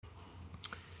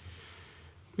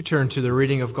We turn to the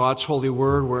reading of God's holy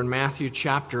word. We're in Matthew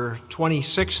chapter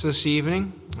 26 this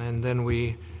evening, and then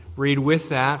we read with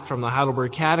that from the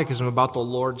Heidelberg Catechism about the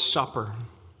Lord's Supper.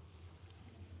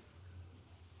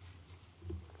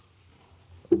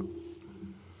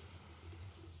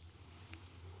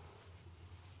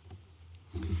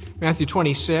 Matthew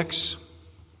 26,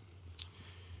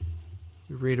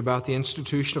 we read about the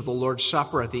institution of the Lord's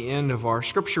Supper at the end of our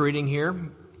scripture reading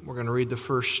here. We're going to read the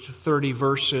first 30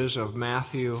 verses of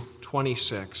Matthew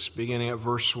 26, beginning at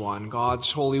verse 1,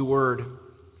 God's holy word.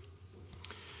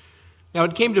 Now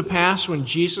it came to pass when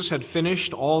Jesus had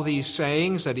finished all these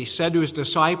sayings that he said to his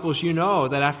disciples, "You know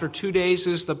that after 2 days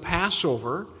is the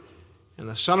Passover, and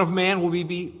the Son of Man will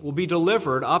be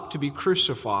delivered up to be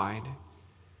crucified."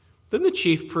 Then the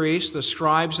chief priests, the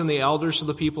scribes, and the elders of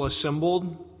the people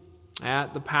assembled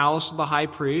at the palace of the high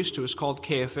priest, who was called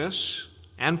Caiaphas,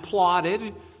 and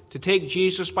plotted to take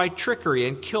Jesus by trickery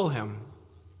and kill him.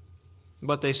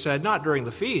 But they said, "Not during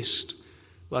the feast,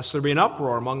 lest there be an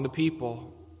uproar among the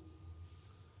people."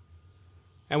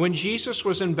 And when Jesus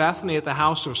was in Bethany at the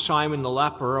house of Simon the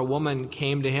leper, a woman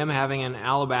came to him having an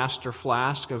alabaster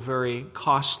flask of very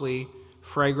costly,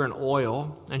 fragrant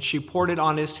oil, and she poured it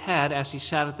on his head as he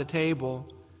sat at the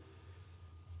table.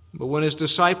 But when his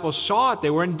disciples saw it, they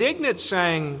were indignant,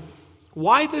 saying,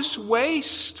 "Why this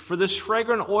waste? For this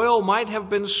fragrant oil might have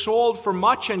been sold for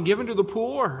much and given to the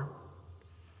poor."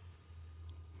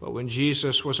 But when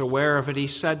Jesus was aware of it, he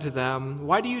said to them,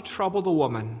 "Why do you trouble the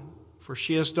woman? For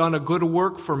she has done a good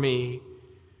work for me.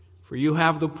 For you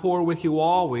have the poor with you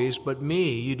always, but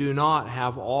me you do not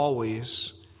have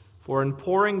always. For in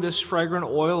pouring this fragrant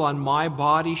oil on my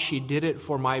body, she did it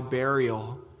for my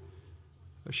burial.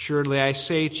 Assuredly, I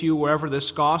say to you, wherever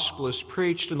this gospel is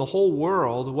preached in the whole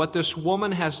world, what this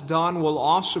woman has done will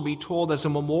also be told as a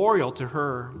memorial to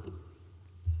her."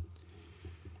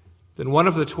 Then one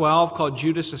of the 12, called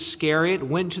Judas Iscariot,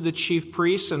 went to the chief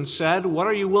priests and said, "What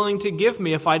are you willing to give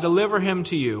me if I deliver him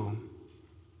to you?"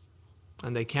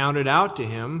 And they counted out to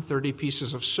him 30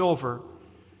 pieces of silver.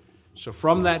 So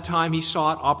from that time he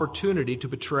sought opportunity to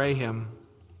betray him.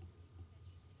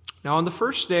 Now on the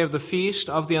first day of the feast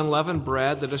of the unleavened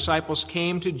bread, the disciples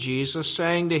came to Jesus,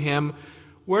 saying to him,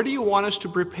 "Where do you want us to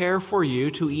prepare for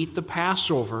you to eat the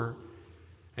Passover?"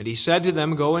 And he said to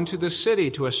them, "Go into the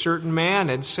city to a certain man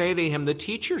and say to him, 'The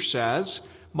teacher says,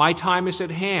 my time is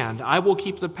at hand. I will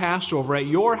keep the Passover at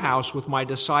your house with my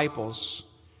disciples.'"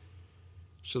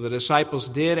 So the disciples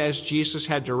did as Jesus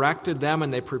had directed them,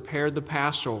 and they prepared the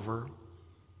Passover.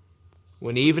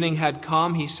 When evening had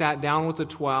come, he sat down with the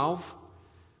 12.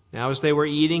 Now as they were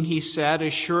eating, he said,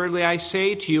 "Assuredly I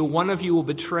say to you, one of you will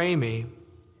betray me."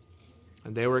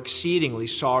 And they were exceedingly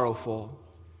sorrowful.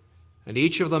 And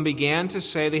each of them began to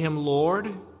say to him,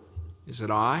 "Lord, is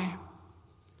it I?"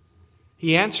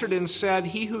 He answered and said,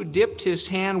 "He who dipped his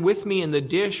hand with me in the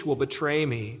dish will betray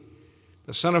me.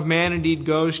 The Son of Man indeed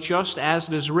goes just as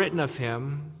it is written of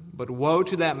him, but woe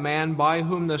to that man by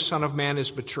whom the Son of Man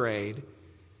is betrayed.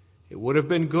 It would have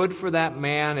been good for that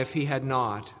man if he had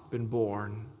not been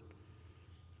born."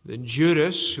 Then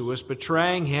Judas, who was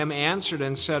betraying him, answered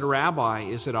and said, "Rabbi,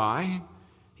 is it I?"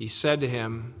 He said to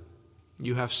him,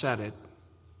 "You have said it."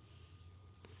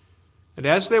 And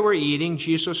as they were eating,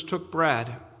 Jesus took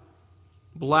bread,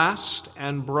 blessed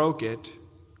and broke it,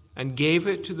 and gave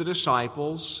it to the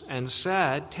disciples, and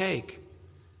said, "Take,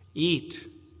 eat,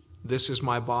 this is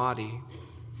my body."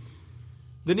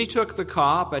 Then he took the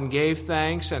cup and gave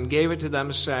thanks and gave it to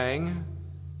them, saying,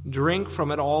 "Drink from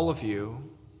it, all of you.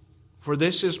 For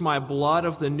this is my blood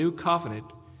of the new covenant,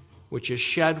 which is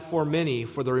shed for many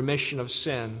for the remission of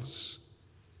sins.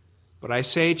 But I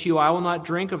say to you, I will not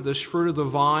drink of this fruit of the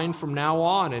vine from now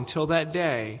on until that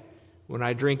day when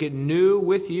I drink it new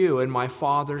with you in my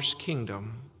Father's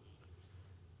kingdom."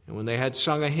 And when they had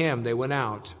sung a hymn, they went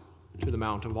out to the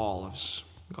Mount of Olives.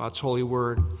 God's holy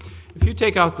word. If you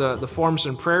take out the Forms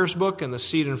and Prayers book and the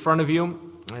seat in front of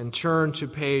you and turn to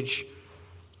page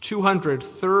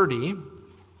 230,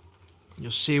 you'll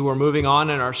see we're moving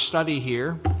on in our study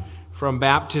here from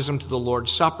baptism to the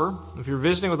Lord's Supper. If you're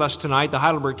visiting with us tonight, the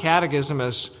Heidelberg Catechism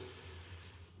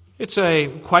it's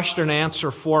a question and answer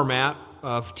format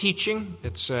of teaching.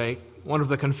 It's one of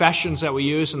the confessions that we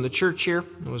use in the church here.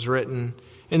 It was written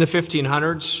in the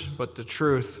 1500s, but the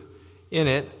truth in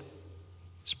it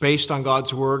is based on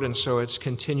God's Word, and so it's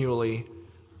continually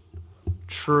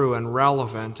true and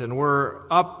relevant. And we're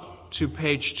up to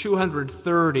page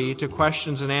 230 to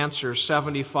questions and answers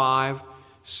 75,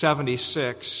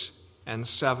 76, and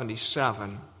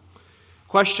 77.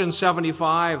 Question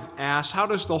 75 asks, how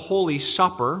does the Holy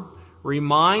Supper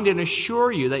remind and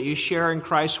assure you that you share in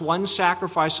Christ's one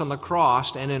sacrifice on the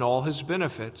cross and in all his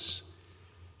benefits.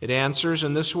 It answers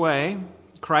in this way: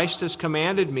 Christ has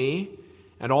commanded me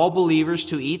and all believers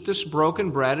to eat this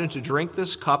broken bread and to drink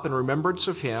this cup in remembrance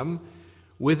of him.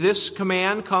 With this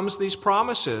command comes these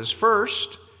promises.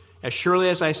 First, as surely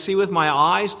as I see with my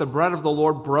eyes the bread of the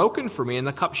Lord broken for me and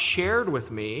the cup shared with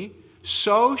me,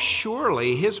 so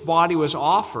surely his body was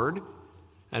offered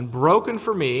and broken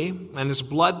for me, and his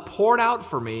blood poured out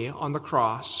for me on the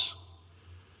cross.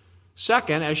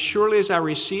 Second, as surely as I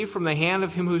receive from the hand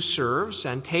of him who serves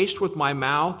and taste with my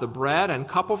mouth the bread and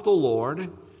cup of the Lord,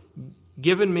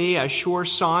 given me as sure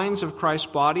signs of Christ's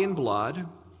body and blood,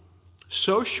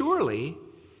 so surely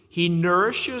he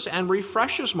nourishes and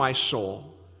refreshes my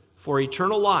soul for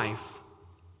eternal life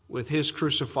with his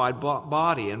crucified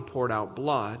body and poured out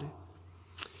blood.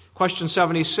 Question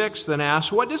 76 then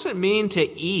asks, what does it mean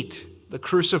to eat the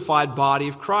crucified body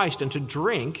of Christ and to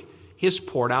drink his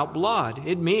poured out blood?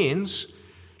 It means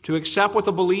to accept with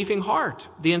a believing heart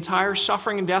the entire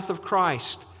suffering and death of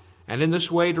Christ, and in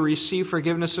this way to receive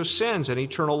forgiveness of sins and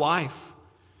eternal life.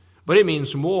 But it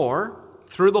means more.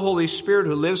 Through the Holy Spirit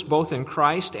who lives both in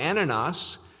Christ and in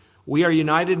us, we are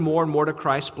united more and more to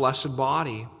Christ's blessed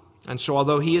body. And so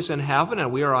although he is in heaven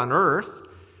and we are on earth,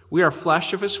 we are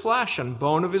flesh of his flesh and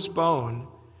bone of his bone.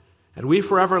 And we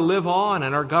forever live on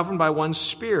and are governed by one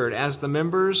Spirit, as the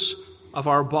members of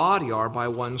our body are by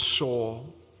one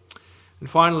soul. And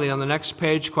finally, on the next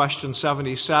page, question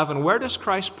 77, where does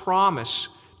Christ promise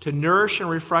to nourish and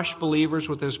refresh believers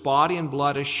with his body and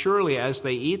blood as surely as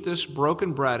they eat this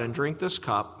broken bread and drink this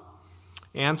cup?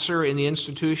 Answer: in the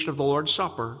institution of the Lord's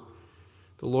Supper.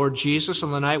 The Lord Jesus,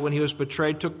 on the night when he was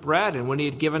betrayed, took bread, and when he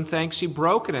had given thanks, he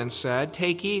broke it and said,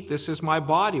 "Take, eat, this is my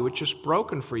body, which is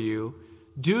broken for you.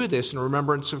 Do this in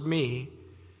remembrance of me."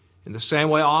 In the same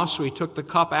way also he took the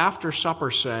cup after supper,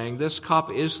 saying, "This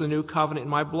cup is the new covenant in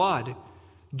my blood.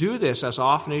 Do this as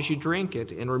often as you drink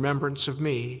it in remembrance of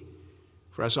me.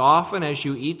 For as often as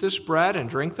you eat this bread and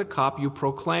drink the cup, you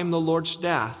proclaim the Lord's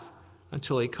death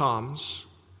until he comes."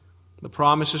 The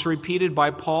promise is repeated by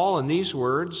Paul in these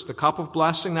words: the cup of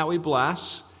blessing that we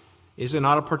bless, is it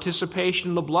not a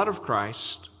participation in the blood of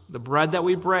Christ? The bread that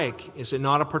we break, is it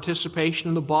not a participation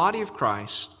in the body of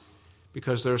Christ?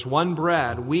 Because there's one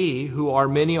bread, we who are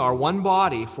many are one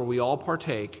body, for we all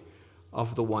partake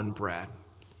of the one bread.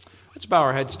 Let's bow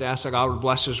our heads to ask that God would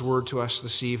bless his word to us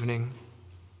this evening.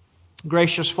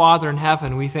 Gracious Father in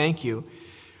heaven, we thank you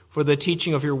for the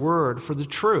teaching of your word, for the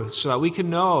truth, so that we can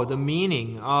know the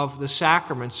meaning of the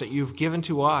sacraments that you've given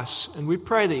to us. And we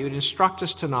pray that you would instruct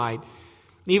us tonight,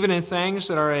 even in things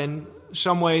that are in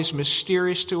some ways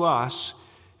mysterious to us,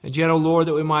 and yet, O Lord,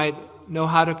 that we might know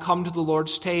how to come to the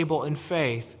Lord's table in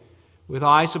faith, with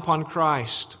eyes upon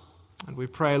Christ. And we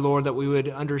pray, Lord, that we would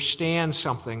understand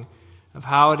something of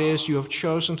how it is you have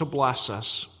chosen to bless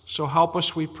us. So help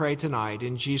us, we pray tonight.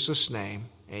 In Jesus' name,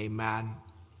 amen.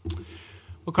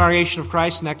 Well, congregation of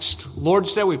Christ, next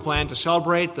Lord's Day we plan to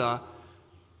celebrate the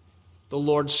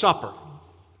Lord's Supper.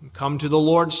 Come to the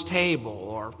Lord's table,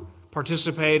 or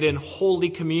participate in Holy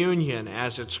Communion,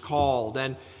 as it's called.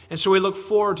 And so we look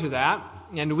forward to that.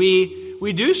 And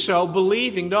we do so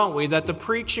believing, don't we, that the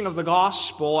preaching of the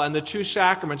gospel and the two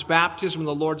sacraments, baptism and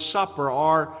the Lord's Supper,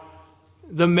 are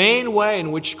the main way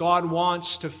in which God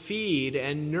wants to feed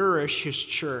and nourish his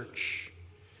church.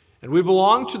 And we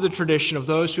belong to the tradition of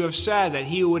those who have said that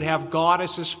he who would have God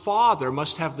as his father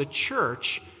must have the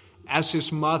church as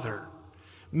his mother.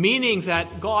 Meaning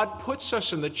that God puts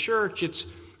us in the church.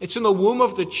 It's in the womb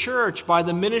of the church by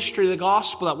the ministry of the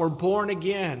gospel that we're born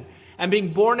again. And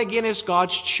being born again as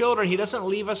God's children, he doesn't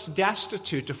leave us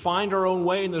destitute to find our own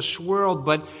way in this world,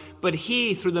 but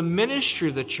he, through the ministry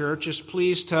of the church, is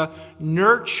pleased to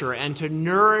nurture and to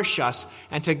nourish us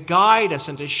and to guide us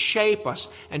and to shape us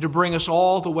and to bring us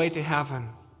all the way to heaven.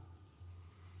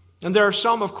 And there are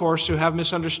some, of course, who have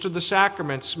misunderstood the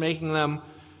sacraments, making them,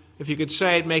 if you could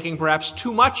say it, making perhaps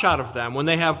too much out of them when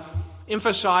they have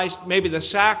emphasized maybe the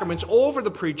sacraments over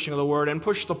the preaching of the word and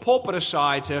pushed the pulpit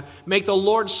aside to make the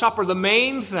Lord's Supper the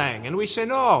main thing. And we say,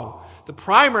 no, the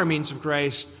primary means of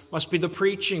grace must be the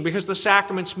preaching, because the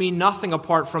sacraments mean nothing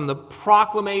apart from the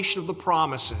proclamation of the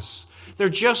promises. They're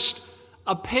just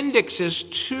appendixes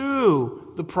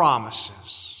to the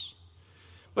promises.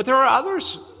 But there are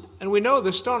others, and we know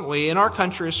this, don't we? In our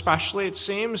country especially, it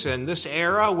seems, in this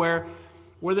era where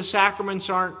the sacraments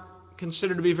aren't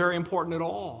considered to be very important at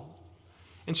all.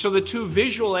 And so the two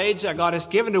visual aids that God has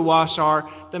given to us are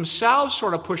themselves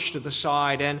sort of pushed to the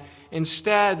side. And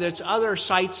instead it's other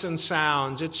sights and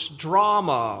sounds. It's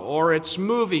drama, or it's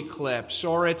movie clips,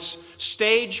 or it's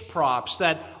stage props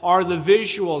that are the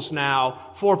visuals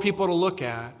now for people to look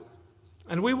at.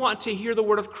 And we want to hear the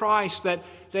word of Christ, that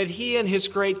He in His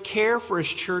great care for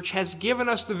His church has given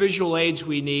us the visual aids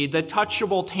we need, the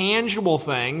touchable, tangible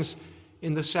things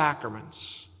in the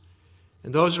sacraments.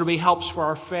 And those are to be helps for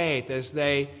our faith as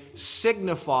they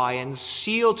signify and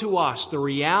seal to us the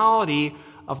reality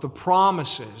of the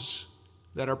promises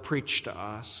that are preached to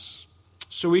us.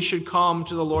 So we should come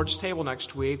to the Lord's table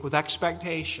next week with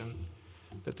expectation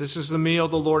that this is the meal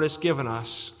the Lord has given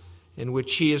us, in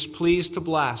which He is pleased to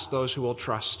bless those who will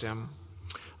trust Him.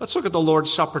 Let's look at the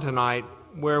Lord's Supper tonight,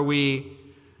 where we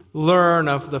learn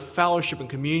of the fellowship and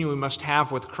communion we must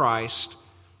have with Christ.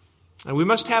 And we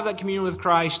must have that communion with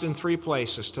Christ in three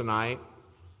places tonight: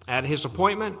 at His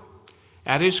appointment,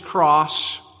 at His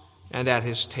cross, and at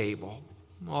His table.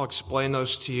 I'll explain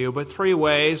those to you, but three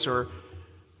ways, or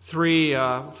three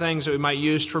things that we might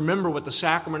use to remember what the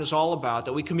sacrament is all about: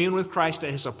 that we commune with Christ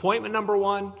at His appointment, number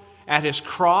one; at His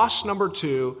cross, number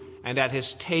two; and at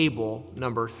His table,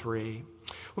 number three.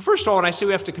 Well, first of all, when I say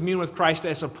we have to commune with Christ at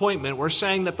His appointment, we're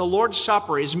saying that the Lord's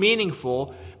Supper is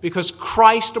meaningful because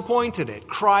Christ appointed it.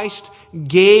 Christ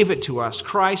gave it to us.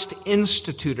 Christ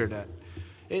instituted it.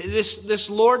 This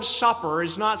Lord's Supper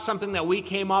is not something that we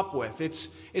came up with.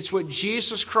 It's what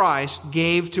Jesus Christ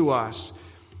gave to us.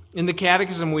 In the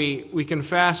Catechism, we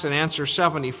confess in answer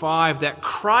 75 that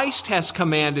Christ has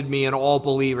commanded me and all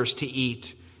believers to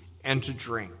eat and to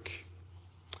drink.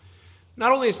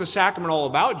 Not only is the sacrament all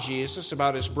about Jesus,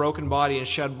 about His broken body and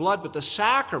shed blood, but the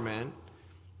sacrament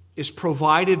is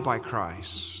provided by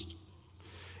Christ.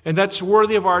 And that's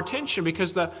worthy of our attention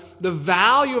because the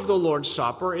value of the Lord's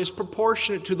Supper is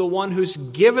proportionate to the one who's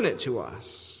given it to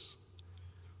us.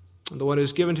 And the one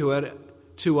who's given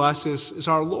to us is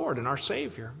our Lord and our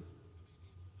Savior.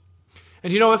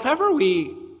 And if ever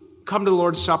we come to the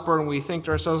Lord's Supper and we think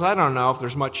to ourselves, I don't know if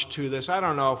there's much to this, I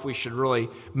don't know if we should really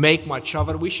make much of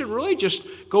it, we should really just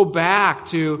go back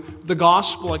to the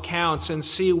gospel accounts and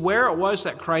see where it was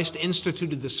that Christ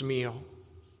instituted this meal.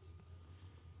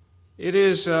 It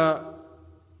is a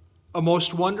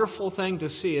most wonderful thing to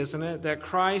see, isn't it? That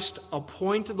Christ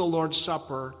appointed the Lord's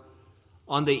Supper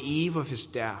on the eve of His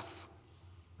death,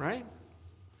 right?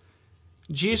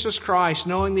 Jesus Christ,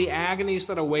 knowing the agonies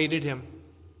that awaited Him,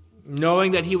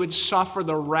 knowing that He would suffer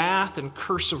the wrath and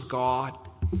curse of God,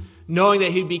 knowing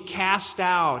that He'd be cast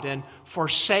out and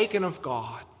forsaken of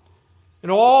God,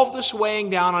 and all of this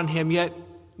weighing down on Him, yet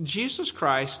Jesus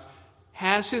Christ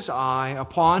has His eye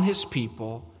upon His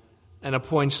people and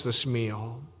appoints this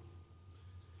meal.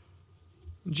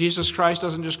 Jesus Christ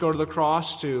doesn't just go to the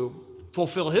cross to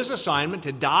fulfill His assignment,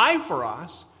 to die for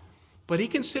us, but He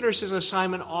considers His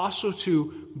assignment also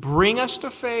to bring us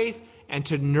to faith and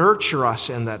to nurture us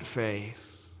in that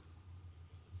faith.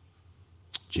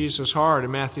 Jesus' heart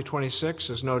in Matthew 26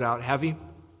 is no doubt heavy.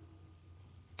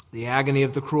 The agony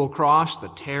of the cruel cross, the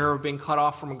terror of being cut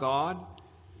off from God.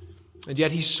 And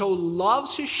yet He so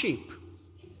loves His sheep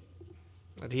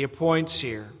that He appoints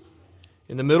here.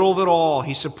 In the middle of it all,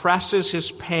 He suppresses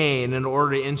His pain in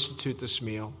order to institute this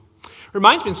meal.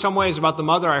 Reminds me in some ways about the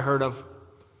mother I heard of.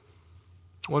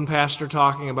 One pastor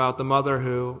talking about the mother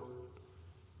who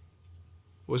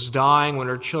was dying when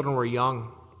her children were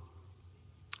young.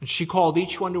 And she called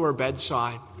each one to her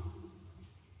bedside,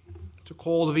 took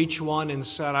hold of each one and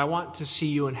said, I want to see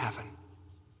you in heaven.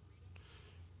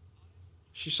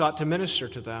 She sought to minister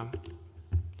to them.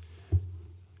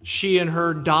 She, in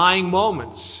her dying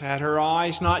moments, had her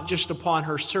eyes not just upon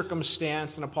her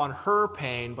circumstance and upon her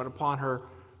pain, but upon her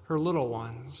little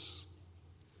ones.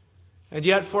 And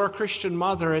yet, for a Christian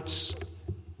mother, it's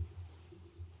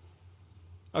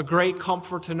a great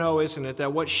comfort to know, isn't it,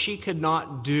 that what she could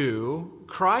not do,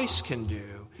 Christ can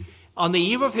do. On the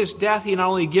eve of His death, He not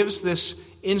only gives this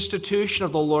institution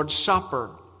of the Lord's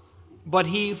Supper, but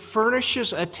He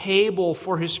furnishes a table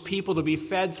for His people to be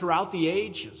fed throughout the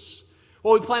ages.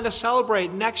 What we plan to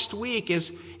celebrate next week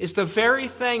is the very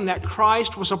thing that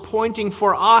Christ was appointing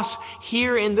for us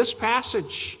here in this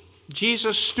passage.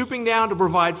 Jesus stooping down to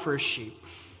provide for His sheep.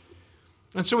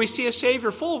 And so we see a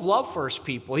Savior full of love for His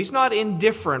people. He's not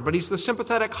indifferent, but He's the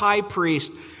sympathetic high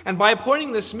priest. And by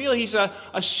appointing this meal, He's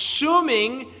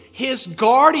assuming His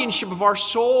guardianship of our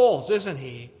souls, isn't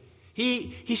He?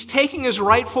 He's taking His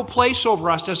rightful place over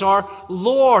us as our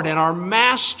Lord and our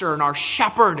Master and our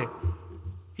Shepherd.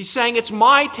 He's saying, it's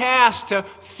my task to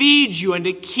feed you and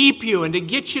to keep you and to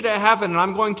get you to heaven, and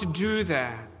I'm going to do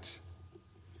that.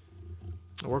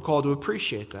 And we're called to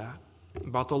appreciate that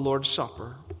about the Lord's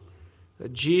Supper.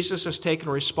 that Jesus has taken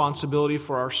responsibility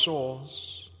for our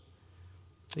souls.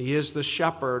 He is the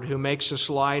shepherd who makes us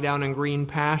lie down in green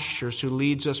pastures, who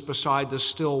leads us beside the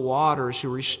still waters, who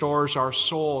restores our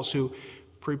souls, who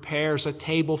prepares a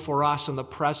table for us in the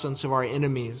presence of our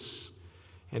enemies,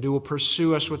 and who will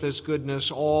pursue us with his goodness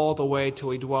all the way till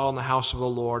we dwell in the house of the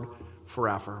Lord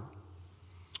forever.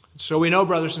 So we know,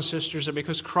 brothers and sisters, that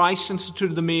because Christ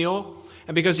instituted the meal,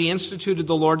 and because he instituted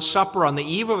the Lord's Supper on the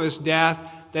eve of his death,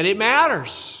 that it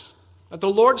matters, that the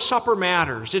Lord's Supper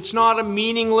matters. It's not a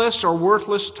meaningless or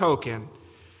worthless token,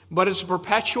 but it's a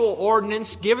perpetual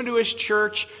ordinance given to his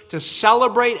church to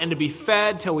celebrate and to be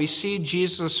fed till we see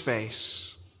Jesus'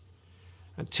 face,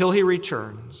 until he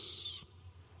returns.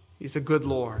 He's a good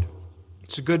Lord.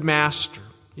 He's a good master.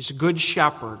 He's a good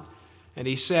shepherd. And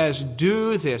he says,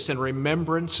 do this in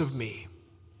remembrance of me.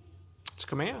 It's a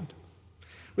command.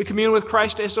 We commune with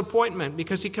Christ at his appointment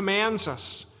because he commands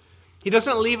us. He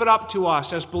doesn't leave it up to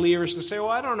us as believers to say, well,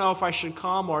 I don't know if I should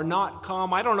come or not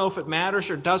come. I don't know if it matters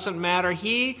or doesn't matter.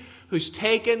 He who's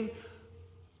taken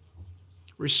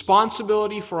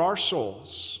responsibility for our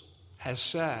souls has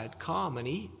said, come and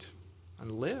eat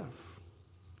and live.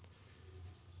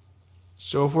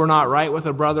 So if we're not right with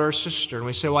a brother or sister and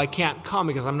we say, well, I can't come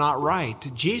because I'm not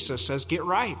right, Jesus says, get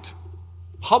right.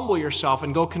 Humble yourself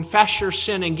and go confess your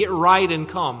sin and get right and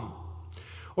come.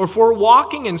 Or if we're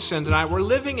walking in sin tonight, we're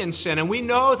living in sin, and we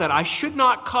know that I should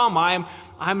not come.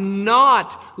 I'm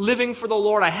not living for the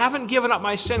Lord. I haven't given up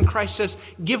my sin. Christ says,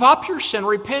 give up your sin,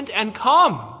 repent, and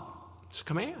come. It's a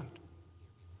command.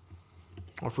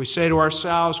 Or if we say to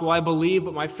ourselves, well, I believe,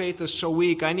 but my faith is so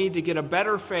weak, I need to get a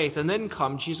better faith, and then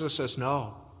come, Jesus says,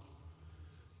 no.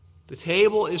 The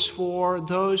table is for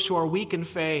those who are weak in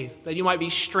faith, that you might be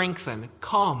strengthened.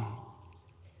 Come.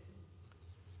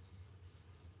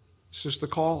 This is the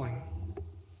calling.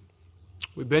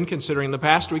 We've been considering the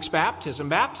past week's baptism.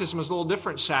 Baptism is a little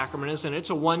different sacrament, isn't it? It's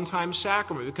a one-time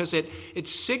sacrament because it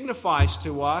signifies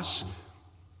to us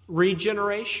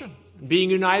regeneration, being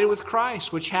united with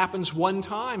Christ, which happens one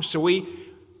time. So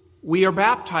we are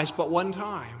baptized but one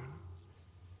time.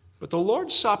 But the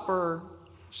Lord's Supper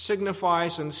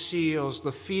signifies and seals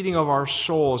the feeding of our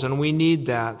souls, and we need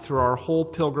that through our whole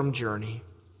pilgrim journey.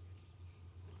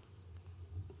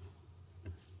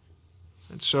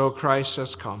 And so Christ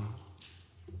says, come.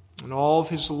 In all of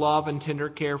his love and tender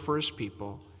care for his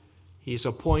people, he's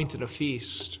appointed a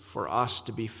feast for us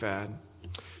to be fed.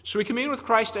 So we commune with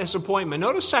Christ at his appointment.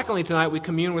 Notice, secondly, tonight we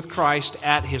commune with Christ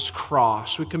at his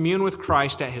cross. We commune with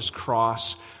Christ at his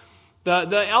cross.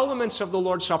 The elements of the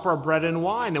Lord's Supper are bread and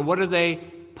wine. And what are they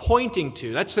pointing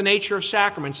to? That's the nature of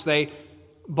sacraments. They,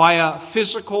 by a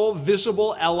physical,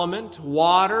 visible element,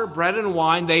 water, bread and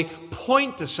wine, they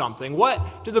point to something.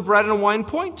 What do the bread and wine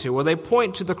point to? Well, they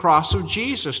point to the cross of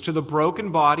Jesus, to the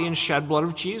broken body and shed blood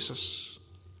of Jesus.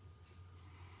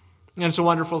 And it's a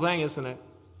wonderful thing, isn't it?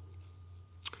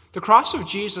 The cross of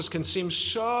Jesus can seem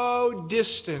so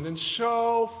distant and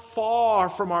so far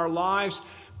from our lives,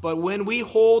 but when we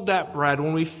hold that bread,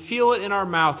 when we feel it in our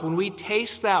mouth, when we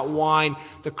taste that wine,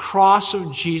 the cross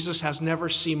of Jesus has never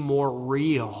seemed more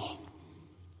real.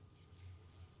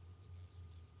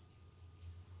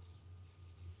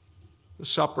 The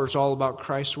supper is all about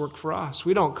Christ's work for us.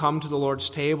 We don't come to the Lord's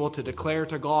table to declare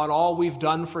to God all we've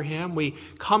done for him. We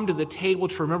come to the table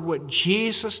to remember what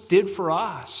Jesus did for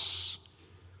us.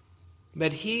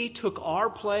 That he took our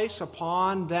place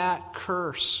upon that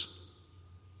curse.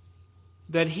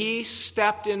 That he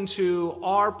stepped into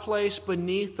our place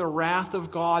beneath the wrath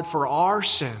of God for our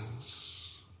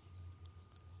sins.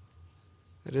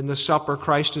 That in the supper,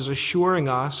 Christ is assuring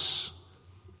us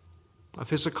of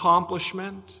his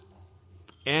accomplishment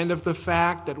and of the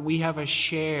fact that we have a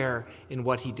share in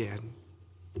what he did.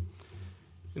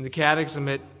 In the Catechism,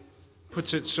 it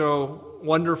puts it so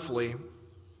wonderfully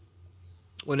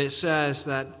when it says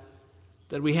that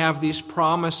we have these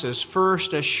promises.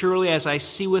 First, as surely as I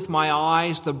see with my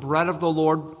eyes the bread of the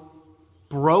Lord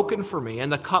broken for me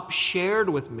and the cup shared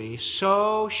with me,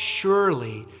 so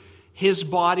surely his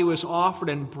body was offered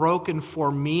and broken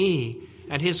for me,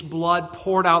 and his blood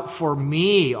poured out for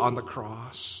me on the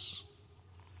cross.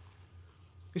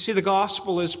 You see, the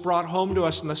gospel is brought home to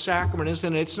us in the sacrament,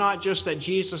 isn't it? It's not just that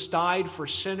Jesus died for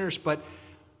sinners, but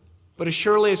as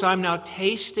surely as I'm now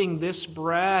tasting this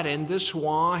bread and this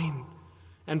wine,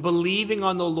 and believing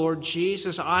on the Lord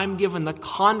Jesus, I'm given the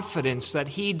confidence that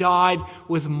he died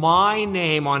with my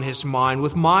name on his mind,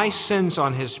 with my sins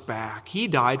on his back. He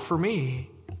died for me.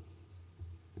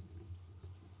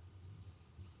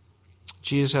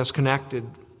 Jesus has connected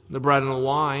the bread and the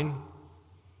wine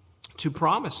two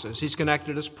promises. He's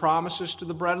connected his promises to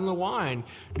the bread and the wine.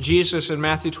 Jesus in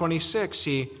Matthew 26,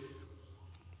 he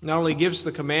not only gives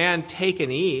the command, take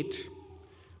and eat,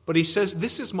 but he says,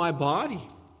 this is my body.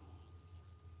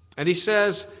 And he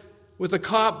says, with the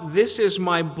cup, this is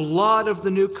my blood of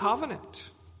the new covenant.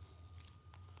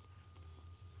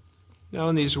 Now,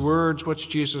 in these words, what's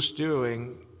Jesus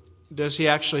doing? Does he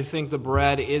actually think the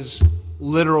bread is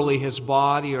literally his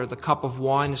body or the cup of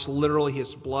wine is literally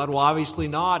his blood? Well, obviously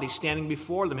not. He's standing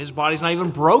before them. His body's not even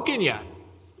broken yet.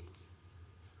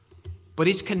 But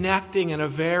he's connecting in a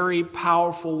very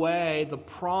powerful way the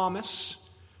promise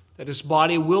that his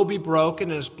body will be broken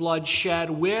and his blood shed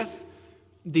with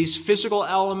these physical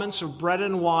elements of bread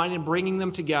and wine and bringing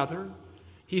them together.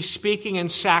 He's speaking in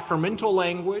sacramental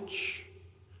language.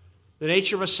 The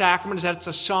nature of a sacrament is that it's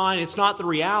a sign. It's not the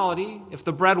reality. If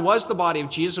the bread was the body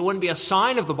of Jesus, it wouldn't be a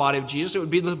sign of the body of Jesus. It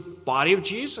would be the body of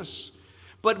Jesus.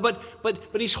 But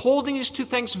he's holding these two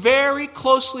things very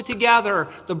closely together,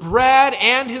 the bread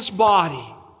and his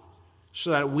body, so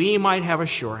that we might have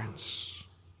assurance.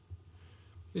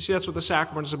 You see, that's what the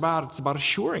sacrament is about. It's about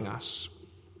assuring us.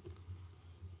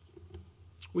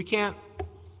 We can't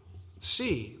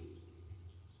see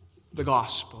the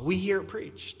gospel. We hear it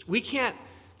preached. We can't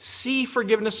see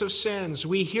forgiveness of sins.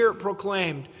 We hear it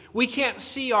proclaimed. We can't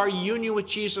see our union with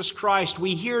Jesus Christ.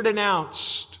 We hear it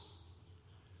announced.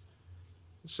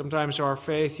 Sometimes our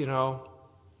faith,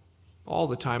 all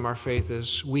the time our faith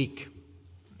is weak.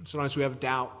 Sometimes we have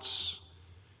doubts.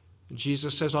 And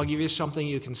Jesus says, I'll give you something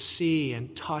you can see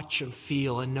and touch and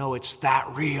feel and know it's that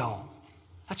real.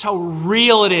 That's how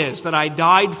real it is that I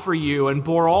died for you and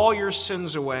bore all your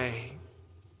sins away.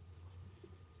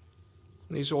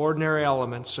 These ordinary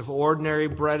elements of ordinary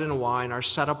bread and wine are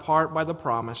set apart by the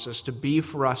promises to be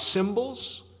for us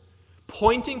symbols,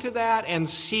 pointing to that, and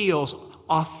seals,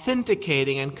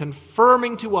 authenticating and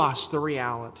confirming to us the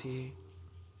reality.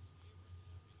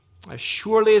 As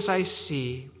surely as I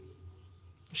see,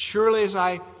 as surely as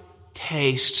I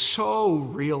taste, so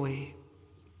really.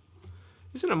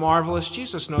 Isn't it marvelous?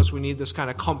 Jesus knows we need this kind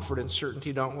of comfort and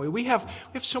certainty, don't we? We have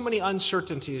so many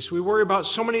uncertainties. We worry about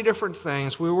so many different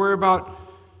things. We worry about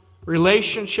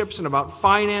relationships and about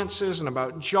finances and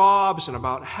about jobs and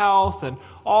about health and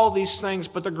all these things.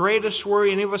 But the greatest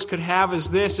worry any of us could have is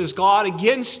this: is God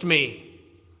against me?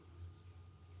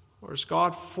 Or is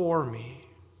God for me?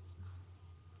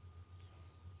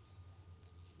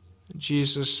 And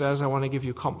Jesus says, I want to give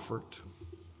you comfort.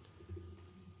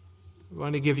 I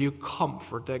want to give you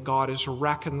comfort that God is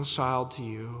reconciled to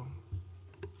you.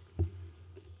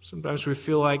 Sometimes we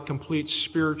feel like complete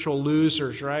spiritual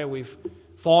losers, right? We've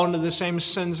fallen into the same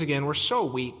sins again. We're so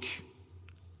weak.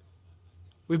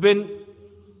 We've been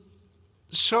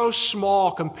so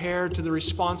small compared to the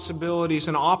responsibilities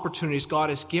and opportunities God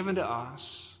has given to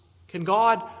us. Can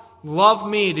God love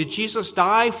me? Did Jesus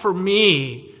die for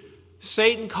me?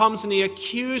 Satan comes and he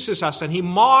accuses us and he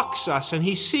mocks us and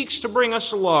he seeks to bring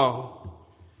us low.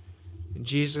 And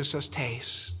Jesus says,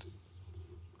 taste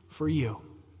for you.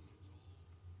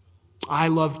 I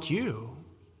loved you.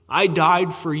 I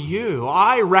died for you.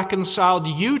 I reconciled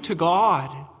you to God.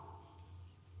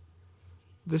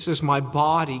 This is my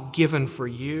body given for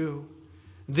you.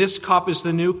 This cup is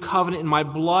the new covenant in my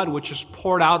blood, which is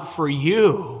poured out for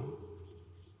you.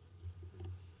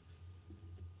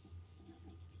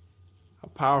 How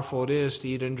powerful it is to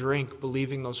eat and drink,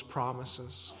 believing those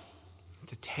promises,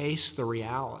 to taste the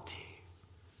reality,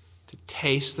 to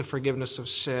taste the forgiveness of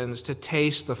sins, to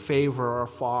taste the favor of our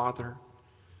Father,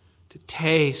 to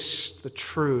taste the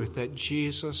truth that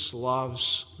Jesus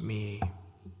loves me.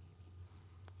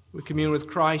 We commune with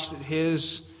Christ at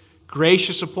His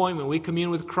gracious appointment. We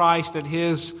commune with Christ at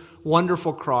His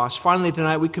wonderful cross. Finally,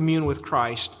 tonight, we commune with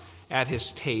Christ at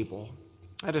His table.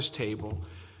 At His table.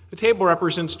 The table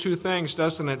represents two things,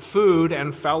 doesn't it? Food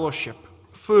and fellowship.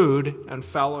 Food and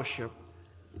fellowship.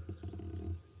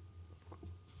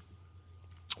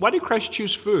 Why did Christ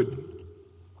choose food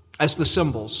as the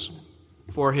symbols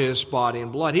for His body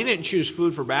and blood? He didn't choose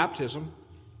food for baptism,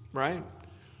 right?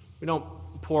 We don't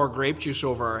pour grape juice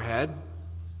over our head.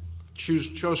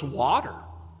 Chose water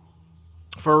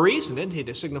for a reason, didn't He?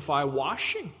 To signify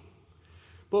washing.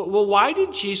 But why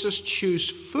did Jesus choose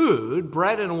food,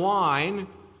 bread and wine,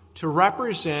 to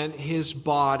represent His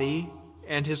body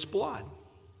and His blood?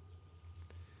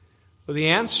 Well, the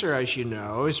answer, as you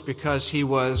know, is because He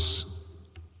was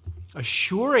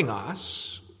assuring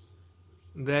us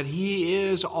that He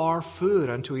is our food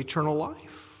unto eternal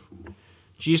life.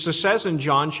 Jesus says in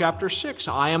John chapter 6,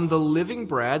 I am the living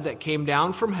bread that came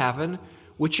down from heaven,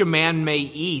 which a man may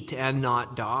eat and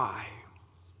not die.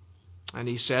 And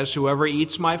he says, whoever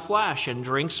eats my flesh and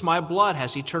drinks my blood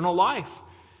has eternal life,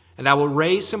 and I will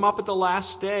raise him up at the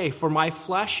last day, for my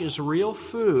flesh is real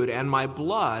food and my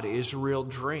blood is real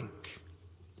drink.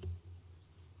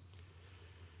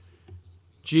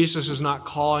 Jesus is not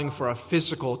calling for a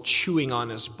physical chewing on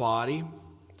his body,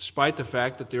 despite the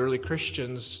fact that the early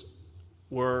Christians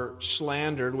were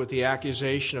slandered with the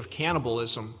accusation of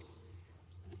cannibalism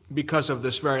because of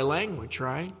this very language,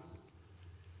 right?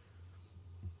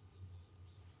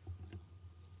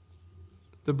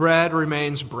 The bread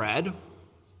remains bread.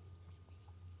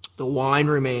 The wine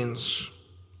remains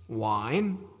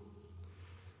wine.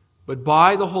 But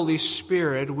by the Holy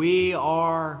Spirit, we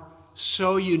are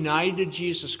so united to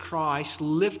Jesus Christ,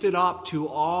 lifted up to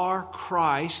our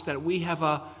Christ, that we have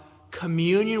a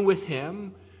communion with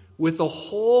him, with the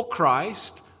whole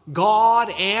Christ, God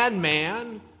and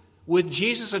man, with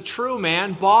Jesus, a true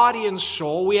man, body and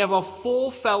soul. We have a full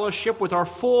fellowship with our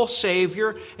full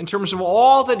Savior in terms of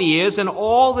all that he is and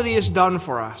all that he has done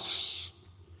for us.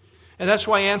 And that's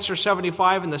why answer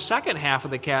 75 in the second half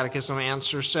of the catechism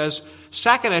answer says,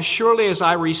 second, as surely as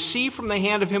I receive from the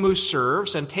hand of him who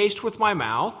serves and taste with my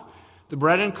mouth the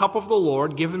bread and cup of the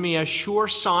Lord, given me as sure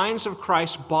signs of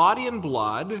Christ's body and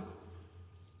blood,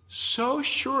 so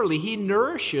surely he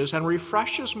nourishes and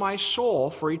refreshes my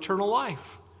soul for eternal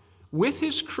life with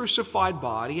his crucified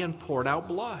body and poured out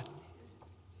blood.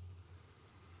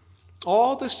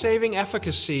 All the saving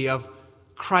efficacy of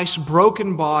Christ's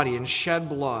broken body and shed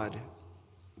blood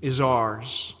is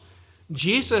ours.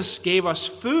 Jesus gave us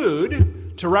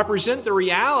food to represent the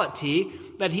reality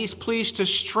that he's pleased to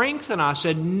strengthen us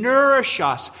and nourish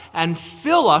us and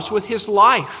fill us with his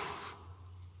life.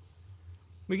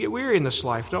 We get weary in this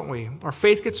life, don't we? Our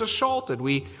faith gets assaulted.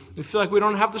 We feel like we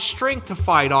don't have the strength to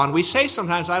fight on. We say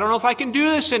sometimes, I don't know if I can do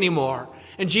this anymore.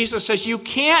 And Jesus says, you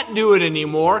can't do it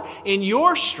anymore in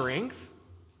your strength,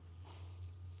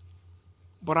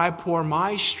 but I pour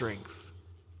my strength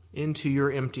into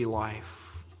your empty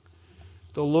life.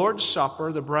 The Lord's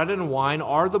Supper, the bread and wine,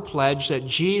 are the pledge that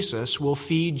Jesus will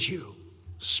feed you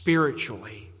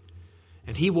spiritually.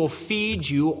 And he will feed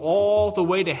you all the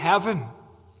way to heaven.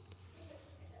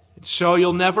 So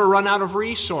you'll never run out of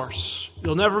resource.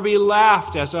 You'll never be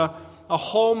left as a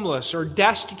homeless or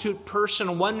destitute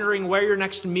person wondering where your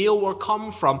next meal will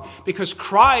come from, because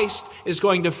Christ is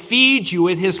going to feed you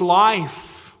with his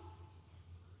life.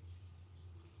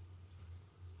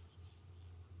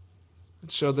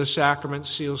 And so the sacrament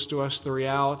seals to us the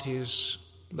realities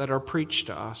that are preached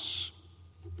to us.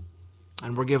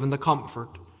 And we're given the comfort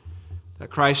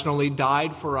that Christ not only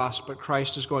died for us, but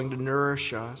Christ is going to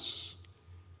nourish us.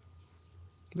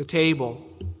 The table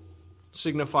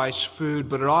signifies food,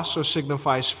 but it also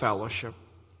signifies fellowship.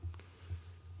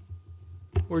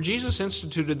 Where Jesus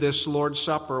instituted this Lord's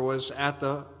Supper was at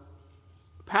the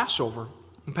Passover.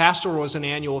 And Passover was an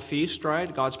annual feast,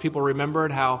 right? God's people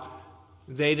remembered how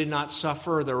they did not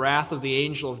suffer the wrath of the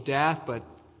angel of death, but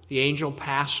the angel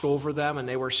passed over them and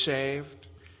they were saved.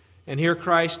 And here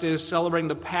Christ is celebrating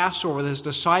the Passover with his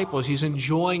disciples. He's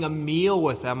enjoying a meal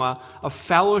with them, a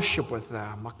fellowship with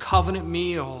them, a covenant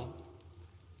meal.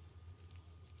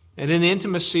 And in the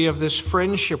intimacy of this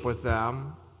friendship with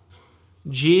them,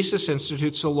 Jesus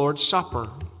institutes the Lord's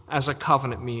Supper as a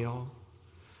covenant meal.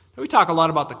 Now, we talk a lot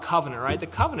about the covenant, right? The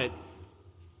covenant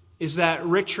is that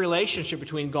rich relationship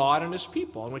between God and his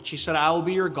people, in which he said, I will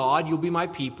be your God, you'll be my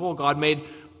people. God made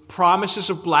promises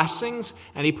of blessings,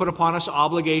 and he put upon us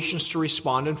obligations to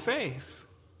respond in faith.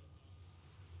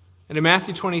 And in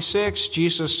Matthew 26,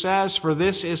 Jesus says, for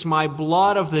this is my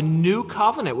blood of the new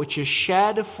covenant, which is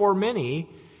shed for many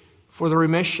for the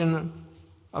remission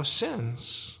of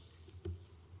sins.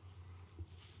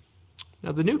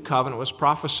 Now, the new covenant was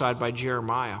prophesied by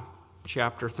Jeremiah,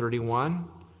 chapter 31.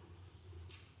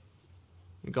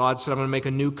 God said, I'm going to make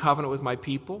a new covenant with my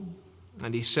people.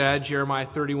 And he said, Jeremiah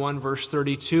 31, verse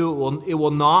 32, it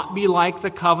will not be like the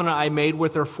covenant I made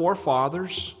with their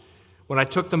forefathers when I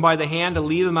took them by the hand to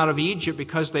lead them out of Egypt,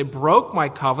 because they broke my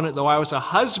covenant, though I was a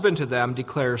husband to them,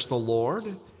 declares the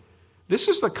Lord. This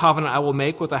is the covenant I will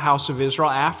make with the house of Israel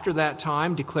after that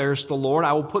time, declares the Lord.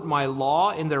 I will put my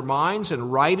law in their minds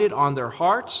and write it on their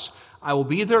hearts. I will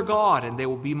be their God, and they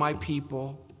will be my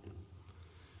people.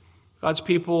 God's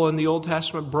people in the Old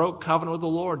Testament broke covenant with the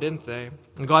Lord, didn't they?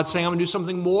 And God's saying, I'm going to do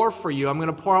something more for you. I'm going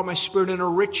to pour out my Spirit in a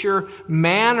richer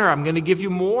manner. I'm going to give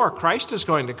you more. Christ is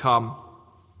going to come.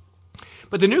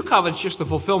 But the new covenant is just the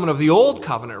fulfillment of the old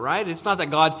covenant, right? It's not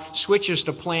that God switches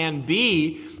to plan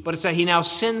B, but it's that he now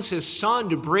sends his Son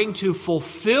to bring to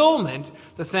fulfillment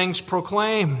the things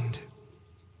proclaimed.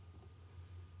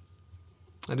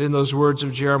 And in those words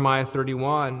of Jeremiah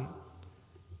 31,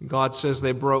 God says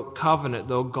they broke covenant,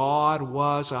 though God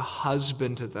was a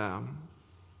husband to them.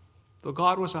 Though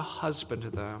God was a husband to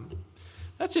them.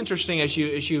 That's interesting as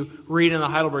you read in the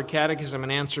Heidelberg Catechism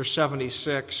in answer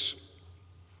 76,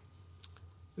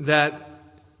 that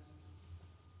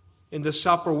in the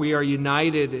supper we are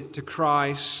united to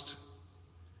Christ,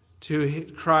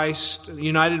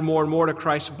 united more and more to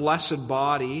Christ's blessed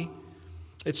body.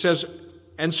 It says,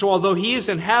 and so although he is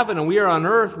in heaven and we are on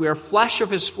earth, we are flesh of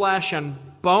his flesh and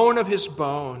bone of his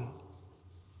bone.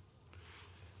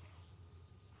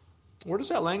 Where does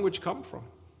that language come from?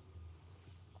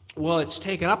 Well, it's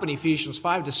taken up in Ephesians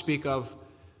 5 to speak of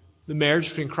the marriage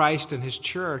between Christ and his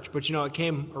church. But it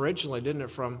came originally, didn't it,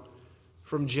 from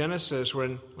Genesis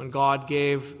when God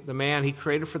gave the man, he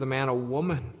created for the man a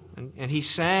woman. And he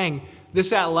sang,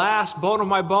 this at last, bone of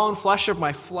my bone, flesh of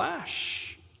my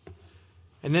flesh.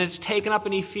 And then it's taken up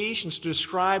in Ephesians to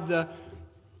describe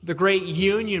the great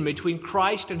union between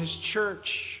Christ and his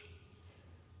church.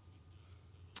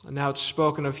 And now it's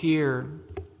spoken of here in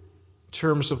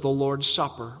terms of the Lord's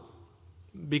Supper,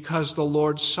 because the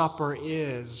Lord's Supper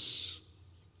is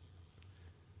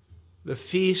the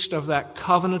feast of that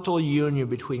covenantal union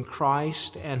between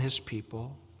Christ and his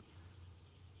people.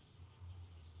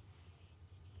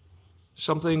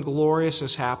 Something glorious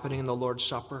is happening in the Lord's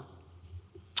Supper.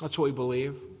 That's what we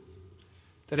believe.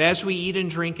 That as we eat and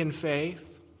drink in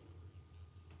faith,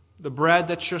 the bread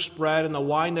that's just bread and the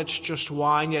wine that's just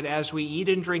wine, yet as we eat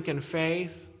and drink in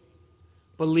faith,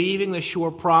 believing the sure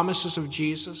promises of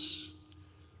Jesus,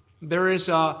 there is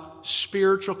a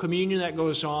spiritual communion that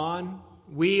goes on.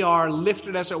 We are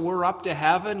lifted, as it were, up to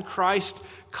heaven. Christ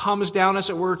comes down, as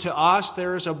it were, to us.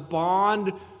 There is a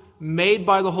bond made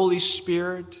by the Holy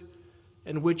Spirit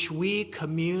in which we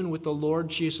commune with the Lord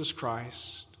Jesus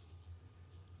Christ.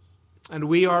 And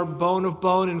we are bone of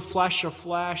bone and flesh of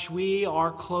flesh. We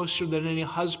are closer than any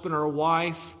husband or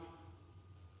wife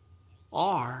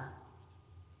are.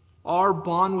 Our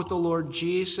bond with the Lord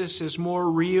Jesus is more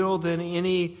real than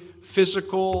any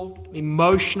physical,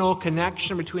 emotional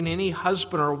connection between any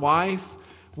husband or wife.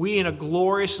 We, in a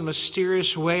glorious and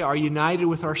mysterious way, are united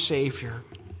with our Savior,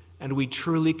 and we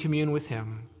truly commune with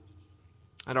him.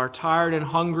 And our tired and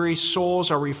hungry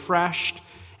souls are refreshed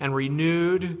and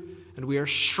renewed, and we are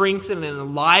strengthened and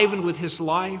enlivened with his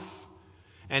life.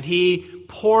 And he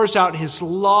pours out his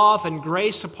love and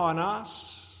grace upon us.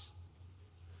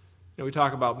 We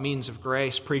talk about means of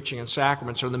grace, preaching and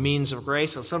sacraments are the means of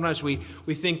grace. And sometimes we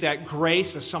think that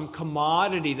grace is some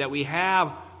commodity that we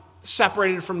have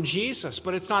separated from Jesus,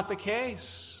 but it's not the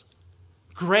case.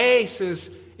 Grace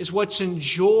is what's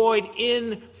enjoyed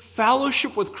in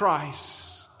fellowship with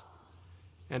Christ.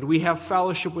 And we have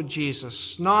fellowship with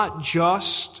Jesus, not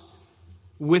just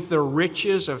with the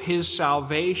riches of his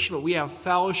salvation, but we have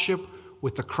fellowship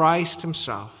with the Christ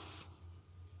himself.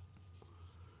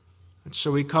 And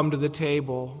so we come to the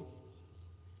table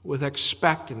with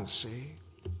expectancy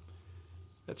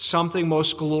that something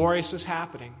most glorious is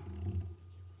happening.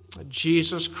 That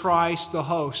Jesus Christ, the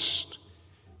host,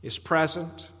 is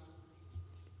present.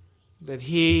 That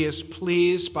he is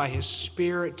pleased by his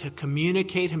Spirit to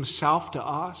communicate himself to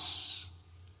us.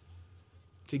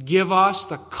 To give us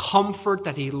the comfort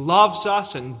that he loves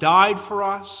us and died for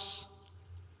us.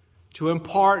 To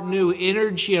impart new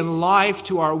energy and life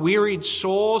to our wearied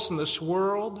souls in this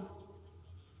world.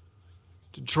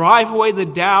 To drive away the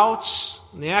doubts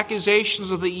and the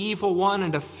accusations of the evil one,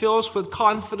 and to fill us with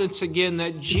confidence again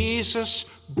that Jesus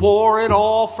bore it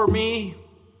all for me.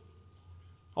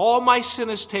 All my sin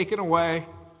is taken away.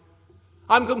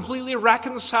 I'm completely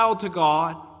reconciled to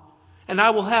God, and I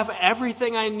will have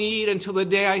everything I need until the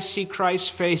day I see Christ's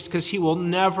face, because he will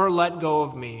never let go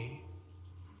of me.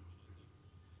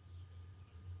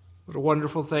 What a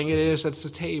wonderful thing it is. That's a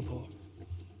table.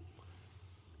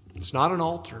 It's not an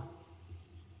altar.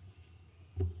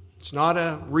 It's not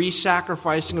a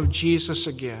re-sacrificing of Jesus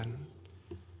again.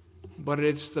 But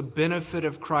it's the benefit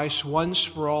of Christ's once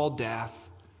for all death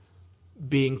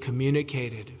being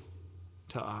communicated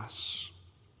to us.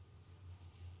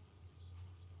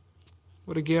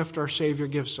 What a gift our Savior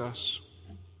gives us.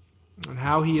 And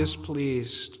how he is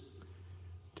pleased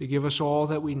to give us all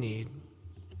that we need.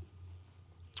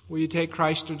 Will you take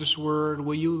Christ at his word?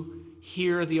 Will you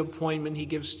hear the appointment he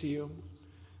gives to you?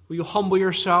 Will you humble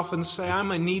yourself and say, I'm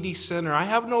a needy sinner. I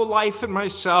have no life in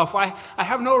myself. I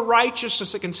have no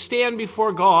righteousness that can stand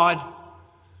before God.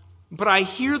 But I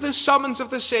hear the summons of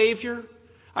the Savior.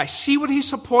 I see what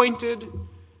he's appointed.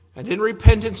 And in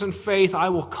repentance and faith, I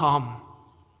will come.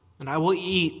 And I will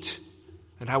eat.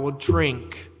 And I will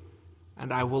drink.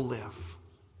 And I will live.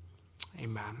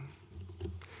 Amen.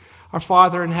 Our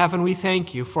Father in heaven, we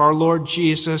thank you for our Lord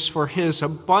Jesus, for his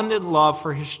abundant love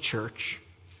for his church.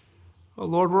 Oh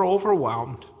Lord, we're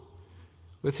overwhelmed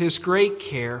with his great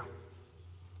care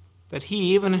that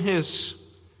he, even in his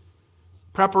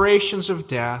preparations of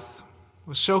death,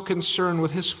 was so concerned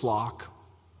with his flock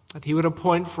that he would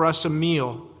appoint for us a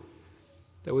meal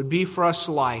that would be for us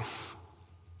life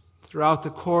throughout the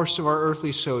course of our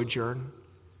earthly sojourn.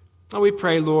 And we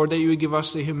pray, Lord, that you would give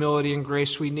us the humility and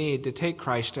grace we need to take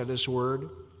Christ at his word,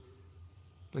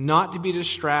 and not to be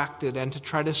distracted and to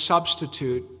try to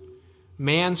substitute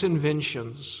man's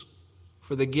inventions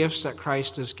for the gifts that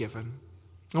Christ has given.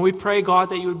 And we pray, God,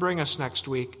 that you would bring us next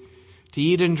week to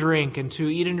eat and drink, and to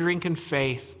eat and drink in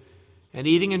faith, and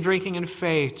eating and drinking in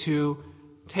faith to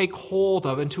take hold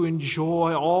of and to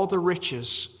enjoy all the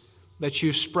riches that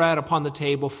you spread upon the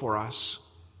table for us.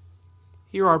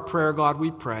 Hear our prayer, God,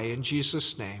 we pray. In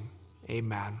Jesus' name,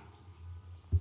 amen.